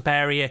 in a built-up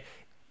area,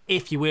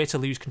 if you were to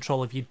lose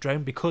control of your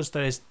drone because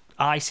there's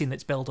icing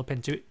that's built up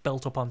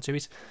onto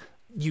it,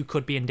 you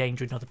could be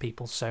endangering other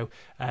people. So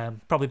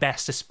probably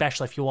best,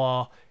 especially if you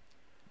are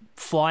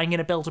flying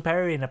in a built-up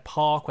area in a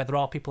park where there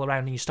are people around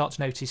and you start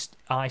to notice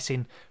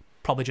icing,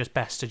 probably just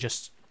best to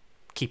just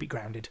keep it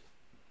grounded.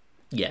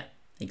 Yeah,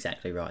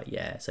 exactly right.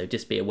 Yeah, so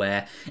just be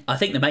aware. I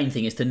think the main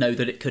thing is to know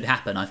that it could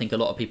happen. I think a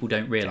lot of people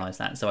don't realise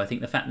that. So I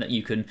think the fact that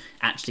you can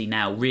actually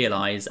now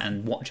realise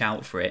and watch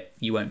out for it,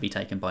 you won't be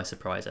taken by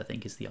surprise, I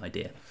think, is the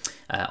idea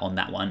on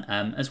that one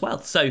as well.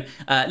 So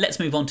let's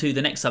move on to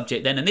the next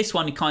subject then. And this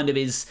one kind of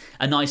is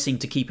a nice thing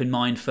to keep in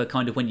mind for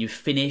kind of when you've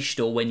finished,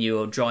 or when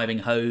you're driving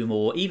home,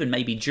 or even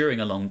maybe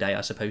during a long day,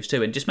 I suppose,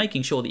 too. And just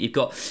making sure that you've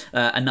got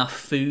enough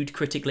food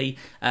critically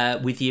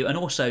with you, and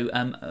also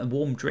a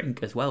warm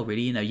drink as well,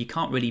 really. You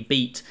can't really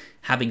beat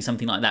having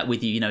something like that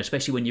with you,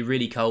 especially when you're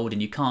really cold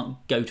and you can't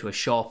go to a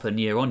shop and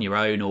you're on your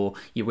own, or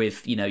you're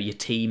with, your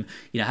team.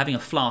 Having a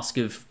flask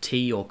of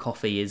tea or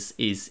coffee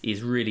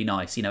is really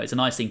nice. It's a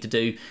nice thing to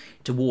do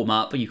to warm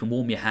up. You can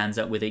warm your hands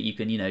up with it. You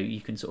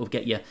can sort of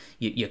get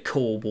your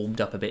core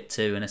warmed up a bit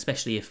too. And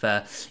especially if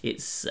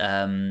it's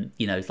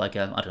it's like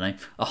a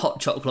hot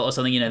chocolate or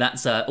something.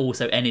 That's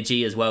also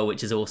energy as well,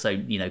 which is also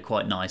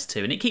quite nice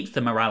too. And it keeps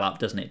the morale up,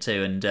 doesn't it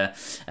too? And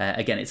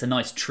again, it's a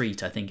nice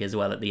treat, I think, as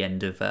well at the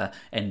end of a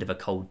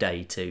cold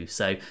day too.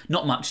 So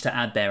not much to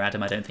add there,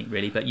 Adam, I don't think,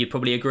 really, but you'd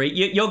probably agree.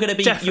 You're going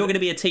to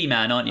be a tea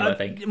man, aren't you? I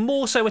think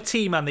more so a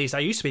tea man these days. I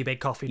used to be a big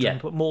coffee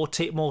drink, but more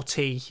tea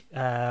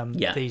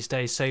these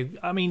days. So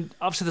I mean,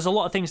 obviously there's a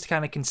lot of things to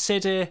kind of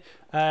consider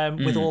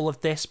with all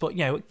of this, but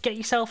get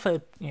yourself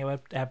a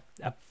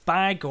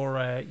bag or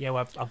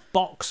a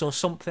box or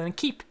something, and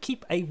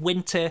keep a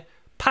winter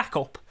pack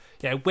up,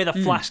 with a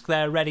flask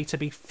there ready to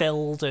be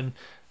filled, and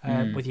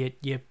with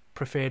your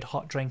preferred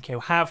hot drink.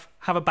 Have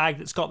a bag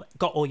that's got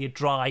all your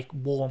dry,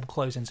 warm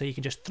clothes in, so you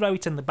can just throw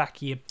it in the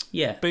back of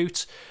your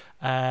boot,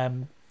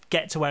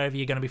 get to wherever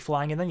you're going to be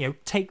flying, and then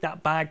take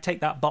that bag, take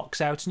that box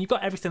out, and you've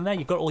got everything there.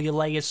 You've got all your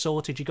layers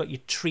sorted. You've got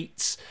your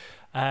treats.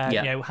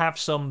 Have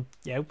some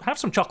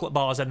chocolate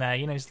bars in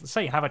there.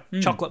 Say you have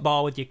a chocolate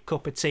bar with your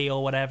cup of tea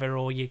or whatever,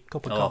 or your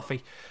cup of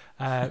coffee.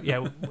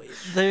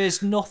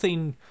 There's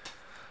nothing.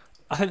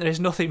 I think there is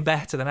nothing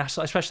better than,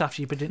 especially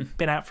after you've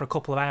been out for a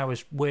couple of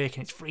hours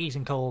working, it's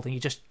freezing cold, and you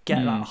just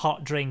get that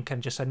hot drink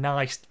and just a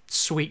nice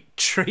sweet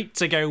treat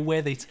to go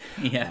with it.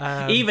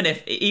 Yeah, even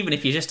if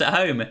you're just at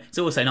home, it's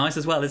also nice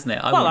as well, isn't it?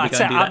 I want to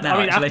go and do that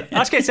now. Actually,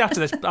 let's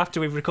get after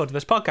we've recorded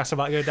this podcast, I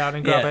might go down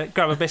and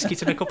grab a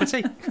biscuit and a cup of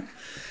tea.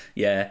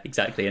 Yeah,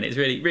 exactly, and it's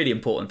really, really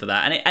important for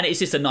that, and it's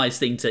just a nice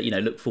thing to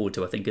look forward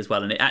to, I think, as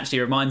well. And it actually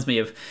reminds me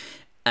of.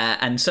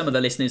 And some of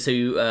the listeners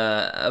who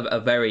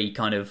are very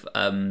kind of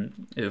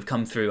who have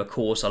come through a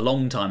course a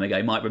long time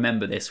ago might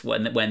remember this,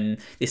 when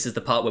this is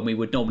the part when we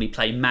would normally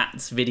play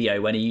Matt's video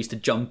when he used to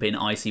jump in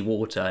icy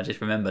water. I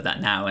just remember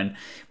that now, and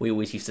we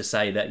always used to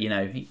say that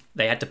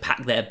they had to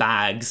pack their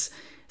bags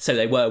so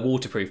they were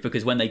waterproof,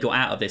 because when they got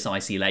out of this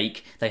icy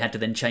lake, they had to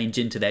then change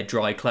into their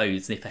dry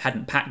clothes. And if they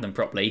hadn't packed them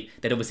properly,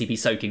 they'd obviously be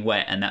soaking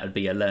wet, and that would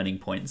be a learning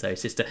point. So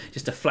it's just a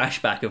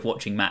flashback of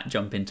watching Matt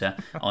jump into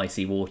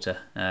icy water.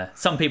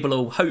 Some people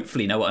will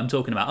hopefully know what I'm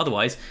talking about.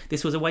 Otherwise,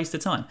 this was a waste of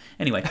time.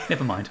 Anyway,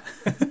 never mind.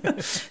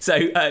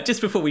 So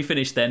just before we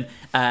finish then,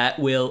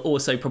 we'll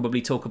also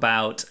probably talk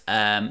about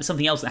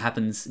something else that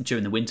happens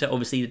during the winter.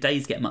 Obviously, the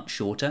days get much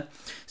shorter.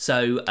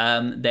 So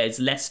there's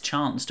less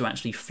chance to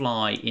actually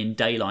fly in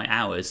daylight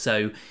hours.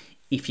 So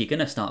if you're going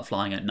to start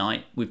flying at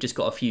night, we've just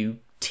got a few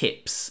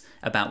tips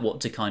about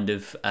what to kind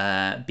of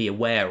be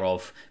aware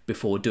of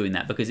before doing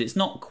that, because it's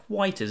not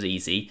quite as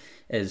easy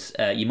as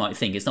you might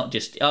think. It's not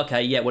just,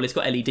 okay, yeah, well, it's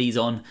got LEDs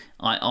on,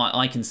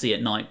 I can see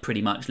at night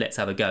pretty much, let's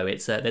have a go.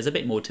 It's there's a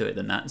bit more to it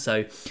than that.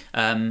 So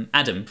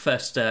Adam,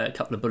 first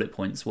couple of bullet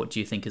points, what do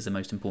you think is the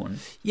most important?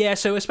 Yeah,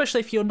 so especially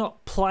if you're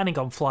not planning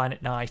on flying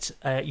at night,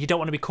 you don't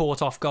want to be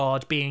caught off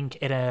guard being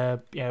in a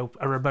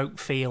remote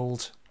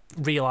field,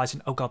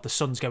 realizing, oh god, the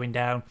sun's going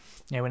down,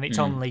 and it's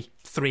only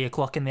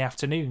 3:00 in the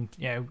afternoon.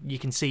 You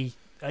can see,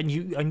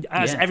 and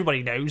as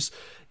everybody knows,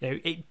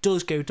 it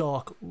does go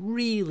dark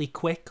really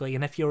quickly.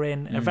 And if you're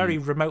in a very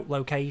remote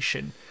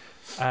location,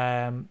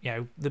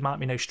 there might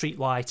be no street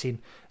lighting.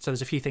 So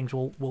there's a few things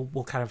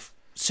we'll kind of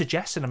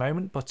suggest in a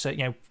moment, but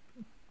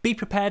be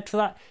prepared for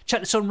that.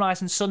 Check the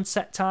sunrise and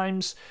sunset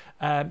times.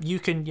 You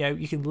can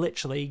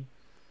literally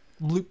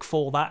look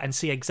for that and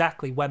see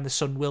exactly when the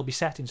sun will be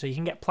setting, so you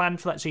can get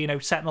planned for that. So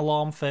set an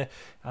alarm for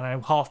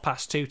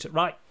 2:30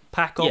 to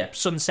pack up,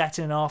 sun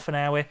setting in half an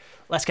hour,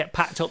 let's get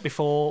packed up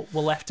before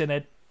we're left in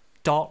a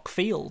dark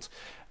field.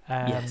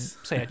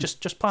 So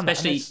just plan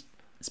that.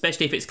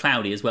 Especially if it's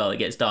cloudy as well, it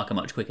gets darker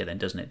much quicker then,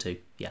 doesn't it too?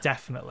 Yeah,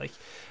 definitely.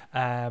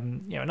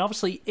 And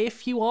obviously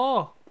if you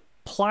are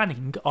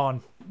planning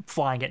on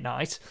flying at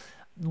night,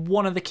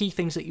 one of the key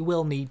things that you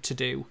will need to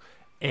do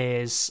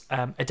is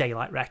a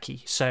daylight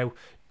recce. So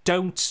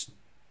don't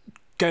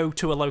go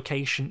to a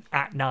location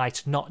at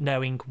night not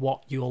knowing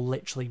what you're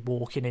literally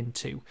walking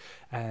into,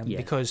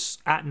 because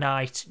at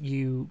night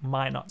you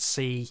might not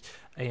see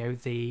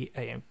the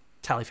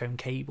telephone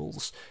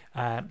cables.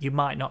 You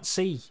might not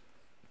see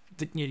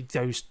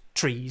those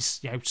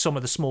trees, some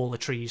of the smaller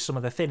trees, some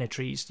of the thinner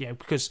trees,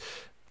 because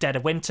dead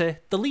of winter,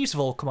 the leaves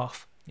have all come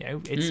off.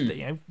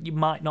 You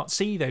might not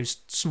see those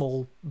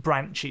small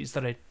branches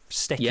that are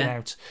sticking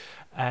out.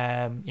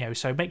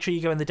 So make sure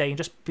you go in the day and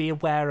just be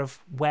aware of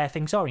where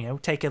things are.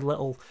 Take a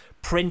little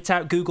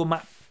printout, Google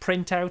Map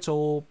printout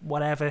or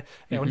whatever,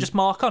 and just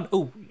mark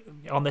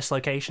on this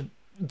location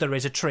there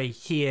is a tree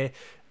here.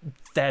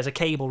 There's a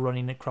cable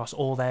running across,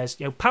 or there's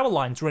power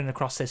lines running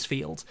across this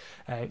field.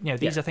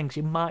 These are things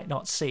you might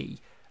not see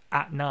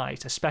at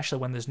night, especially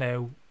when there's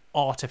no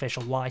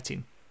artificial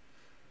lighting.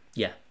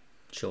 Yeah,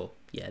 sure.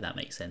 Yeah, that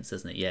makes sense,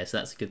 doesn't it? Yeah, so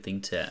that's a good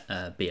thing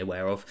to be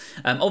aware of.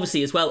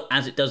 Obviously, as well,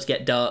 as it does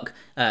get dark,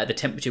 the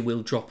temperature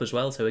will drop as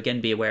well. So again,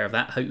 be aware of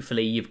that.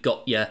 Hopefully, you've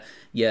got your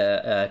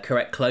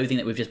correct clothing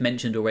that we've just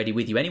mentioned already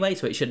with you anyway,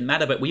 so it shouldn't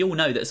matter. But we all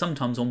know that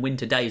sometimes on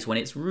winter days when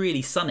it's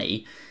really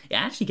sunny, it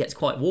actually gets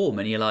quite warm,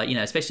 and you're like,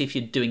 especially if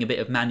you're doing a bit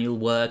of manual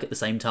work at the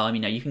same time,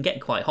 you can get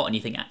quite hot, and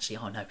you think, actually,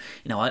 oh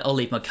no, I'll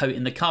leave my coat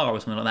in the car or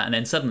something like that. And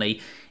then suddenly,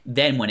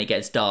 when it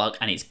gets dark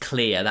and it's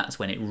clear, that's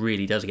when it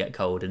really does get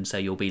cold, and so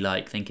you'll be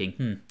like thinking,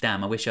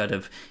 damn, I wish I'd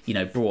have,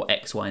 brought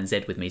X, Y, and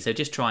Z with me. So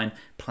just try and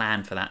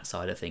plan for that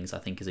side of things, I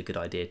think is a good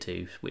idea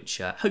too, which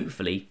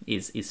hopefully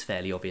is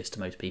fairly obvious to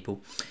most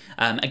people.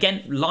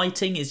 Again,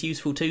 lighting is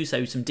useful too,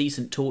 so some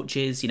decent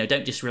torches.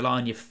 Don't just rely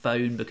on your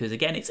phone, because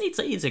again, it's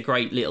a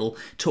great little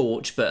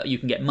torch, but you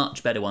can get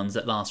much better ones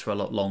that last for a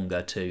lot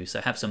longer too.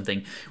 So have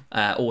something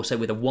also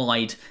with a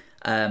wide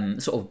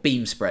sort of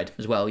beam spread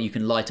as well. You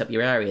can light up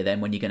your area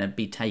then when you're going to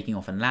be taking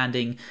off and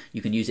landing.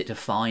 You can use it to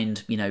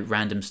find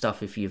random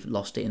stuff if you've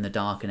lost it in the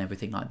dark and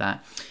everything like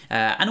that.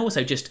 And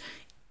also just,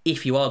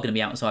 if you are going to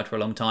be outside for a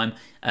long time,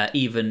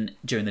 even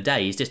during the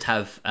days, just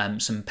have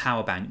some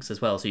power banks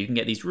as well. So you can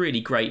get these really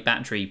great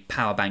battery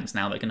power banks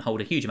now that can hold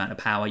a huge amount of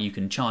power. You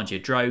can charge your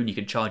drone, you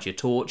can charge your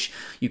torch.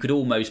 You could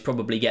almost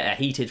probably get a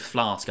heated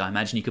flask, I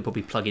imagine. You could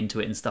probably plug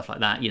into it and stuff like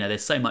that.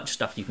 There's so much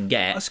stuff you can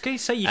get. I was going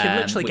to say, you can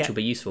literally which get will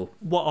be useful.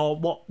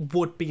 What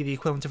would be the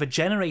equivalent of a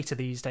generator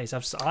these days.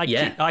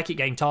 I keep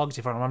getting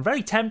targeted for them. I'm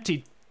very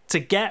tempted to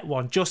get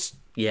one just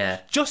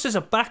as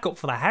a backup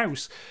for the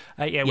house.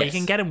 Where you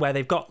can get them where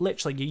they've got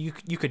literally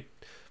you could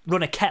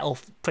run a kettle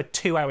for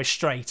 2 hours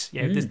straight.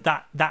 There's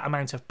that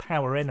amount of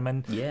power in them,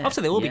 and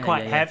obviously they will be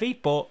quite heavy.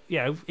 But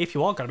if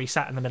you are going to be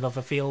sat in the middle of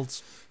a field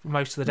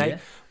most of the day,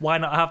 why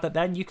not have that?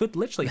 Then you could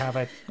literally have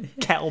a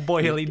kettle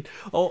boiling,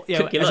 or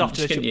cook your as lunch,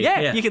 often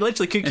as you can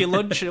literally cook your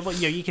lunch.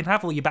 You can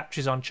have all your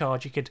batteries on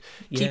charge. You could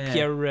keep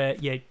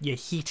your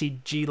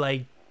heated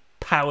Gilet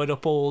powered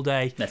up all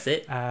day. That's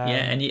it.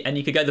 And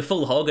you could go the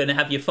full hog and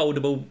have your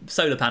foldable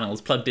solar panels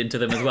plugged into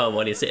them as well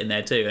while you're sitting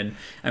there too,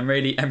 and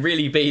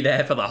really be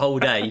there for the whole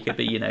day. You could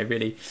be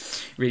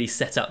really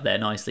set up there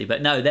nicely.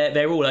 But no,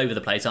 they're all over the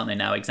place, aren't they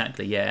now?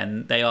 Exactly.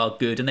 And they are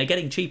good, and they're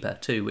getting cheaper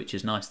too, which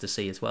is nice to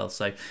see as well.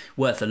 So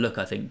worth a look,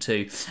 I think,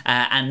 too.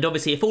 And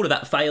obviously, if all of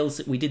that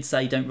fails, we did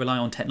say don't rely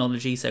on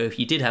technology. So if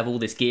you did have all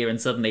this gear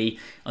and suddenly,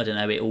 I don't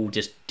know, it all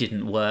just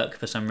didn't work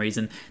for some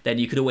reason, then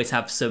you could always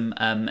have some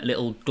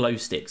little glow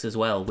sticks as well.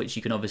 well, which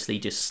you can obviously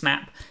just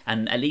snap,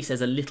 and at least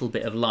there's a little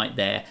bit of light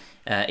there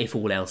if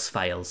all else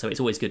fails. So it's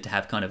always good to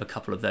have kind of a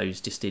couple of those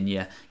just in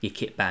your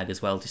kit bag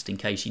as well, just in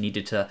case you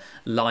needed to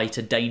light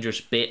a dangerous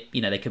bit.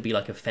 There could be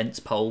like a fence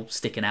pole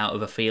sticking out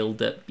of a field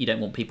that you don't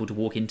want people to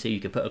walk into.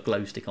 You could put a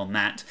glow stick on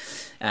that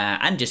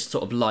and just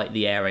sort of light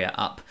the area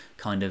up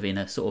kind of in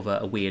a sort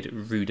of a weird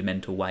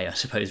rudimental way, I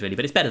suppose, really.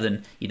 But it's better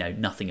than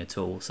nothing at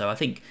all. So I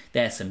think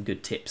there's some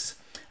good tips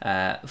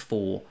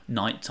for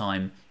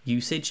nighttime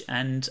usage,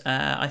 and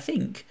I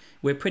think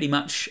we're pretty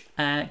much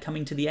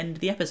coming to the end of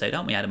the episode,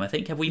 aren't we, Adam? I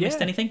think. Have we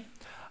missed anything?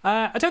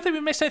 I don't think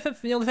we missed anything.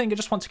 The only thing I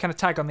just want to kind of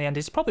tag on the end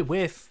is probably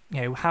worth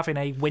having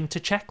a winter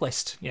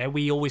checklist.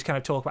 We always kind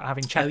of talk about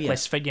having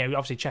checklists for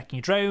obviously checking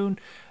your drone,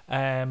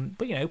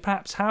 but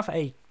perhaps have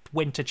a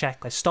winter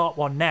checklist. Start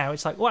one now.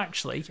 It's like, well,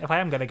 actually, if I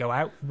am going to go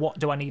out, what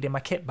do I need in my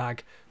kit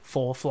bag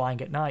for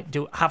flying at night?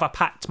 Have I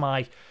packed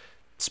my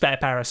spare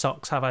pair of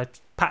socks? Have I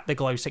packed the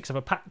glow sticks? Have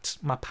I packed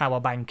my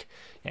power bank?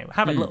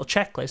 Have a little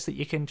checklist that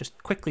you can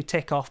just quickly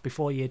tick off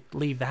before you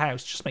leave the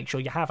house. Just make sure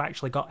you have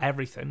actually got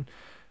everything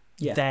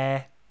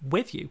there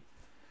with you.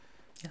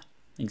 Yeah,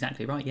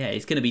 exactly right. Yeah,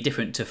 it's going to be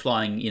different to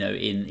flying,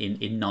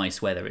 in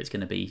nice weather. It's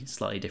going to be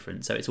slightly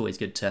different. So it's always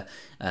good to,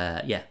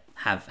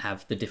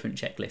 have the different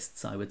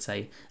checklists, I would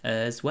say,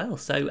 as well.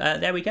 So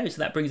there we go.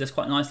 So that brings us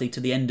quite nicely to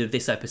the end of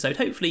this episode.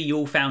 Hopefully you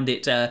all found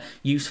it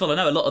useful. I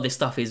know a lot of this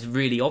stuff is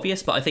really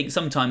obvious, but I think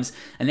sometimes,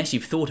 unless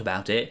you've thought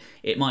about it,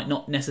 it might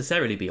not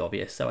necessarily be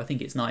obvious. So I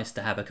think it's nice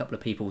to have a couple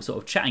of people sort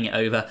of chatting it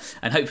over,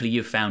 and hopefully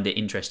you've found it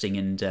interesting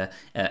and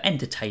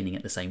entertaining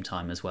at the same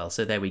time as well.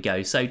 So there we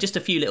go. So just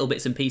a few little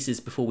bits and pieces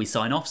before we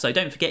sign off. So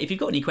don't forget, if you've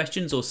got any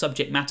questions or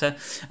subject matter,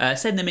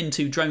 send them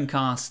into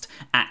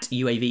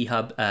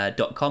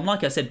dronecast@uavhub.com.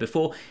 Like I said before,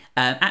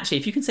 actually,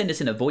 if you can send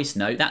us in a voice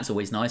note, that's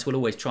always nice. We'll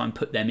always try and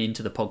put them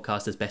into the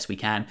podcast as best we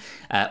can,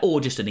 or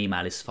just an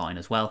email is fine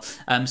as well.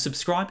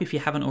 Subscribe if you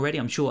haven't already.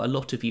 I'm sure a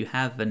lot of you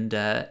have, and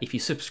if you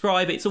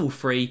subscribe, it's all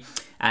free,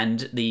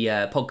 and the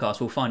podcast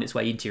will find its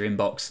way into your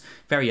inbox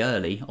very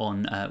early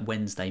on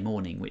Wednesday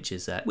morning, which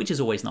is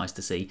always nice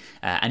to see.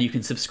 And you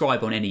can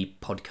subscribe on any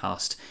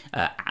podcast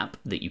app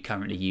that you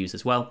currently use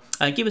as well.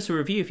 Give us a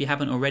review if you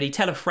haven't already.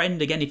 Tell a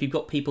friend, again, if you've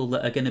got people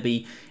that are going to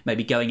be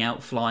maybe going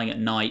out flying at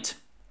night,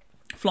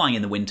 flying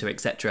in the winter,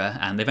 etc.,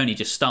 and they've only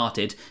just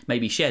started,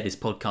 maybe share this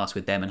podcast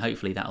with them, and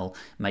hopefully that'll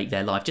make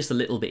their life just a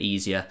little bit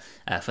easier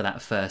for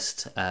that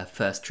first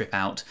trip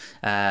out,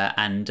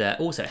 and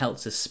also it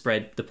helps us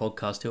spread the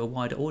podcast to a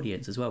wider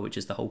audience as well, which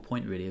is the whole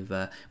point really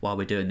of why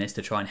we're doing this,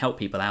 to try and help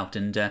people out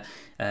and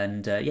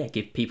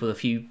give people a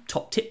few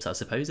top tips, I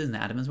suppose, isn't it,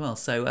 Adam, as well?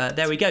 So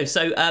there we go.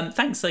 So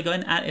thanks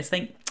again,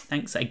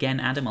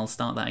 Adam. I'll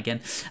start that again.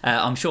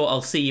 I'm sure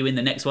I'll see you in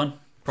the next one.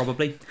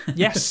 Probably.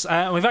 Yes,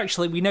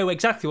 we know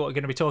exactly what we're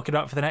going to be talking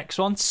about for the next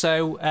one.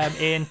 So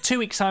in 2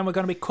 weeks' time, we're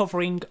going to be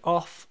covering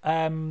off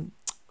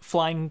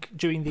flying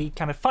during the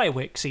kind of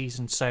fireworks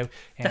season. So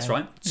that's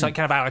right. So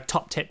kind of our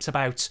top tips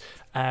about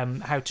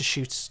how to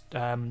shoot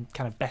kind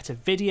of better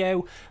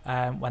video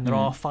when there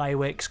are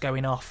fireworks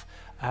going off.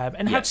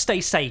 And how to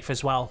stay safe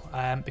as well,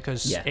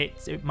 because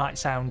it might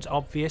sound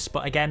obvious,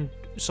 but again,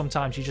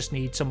 sometimes you just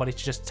need somebody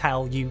to just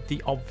tell you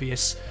the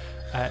obvious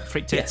for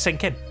it to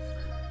sink in.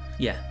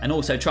 Yeah, and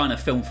also trying to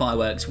film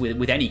fireworks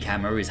with any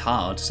camera is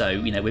hard.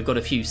 So, we've got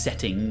a few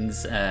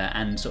settings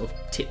and sort of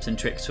tips and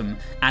tricks from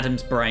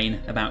Adam's brain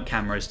about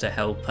cameras to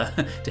help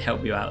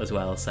you out as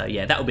well. So,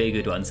 yeah, that'll be a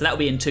good one. So that'll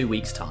be in 2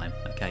 weeks' time,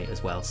 okay,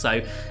 as well.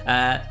 So,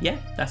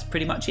 that's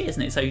pretty much it,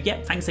 isn't it? So,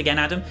 yeah, thanks again,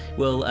 Adam.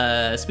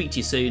 We'll speak to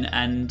you soon,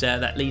 and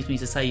that leaves me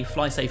to say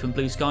fly safe in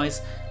blue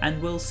skies,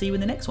 and we'll see you in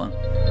the next one.